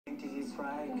Is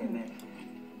like, and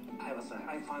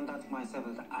I found out myself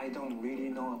that I don't really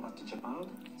know about Japan,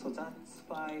 so that's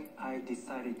why I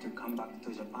decided to come back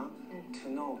to Japan to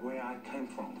know where I came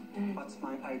from. What's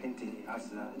my identity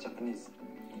as a Japanese?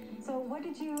 So what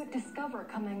did you discover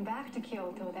coming back to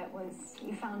Kyoto that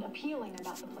you found appealing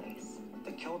about the place?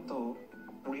 The Kyoto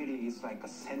really is like a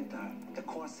center, the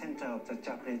core center of the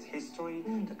Japanese history,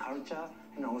 the culture,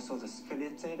 and also the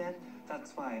spirit in it.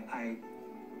 That's why I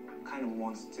kind of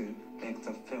wants to make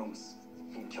the films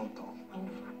in Kyoto.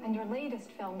 And your latest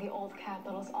film, The Old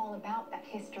Capital, is all about that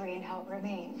history and how it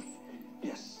remains.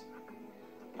 Yes.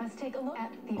 Let's take a look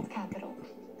at The Old Capital.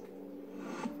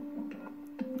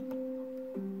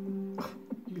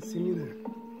 You can see me there.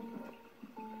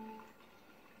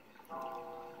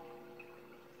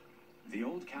 The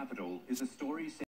Old Capital is a story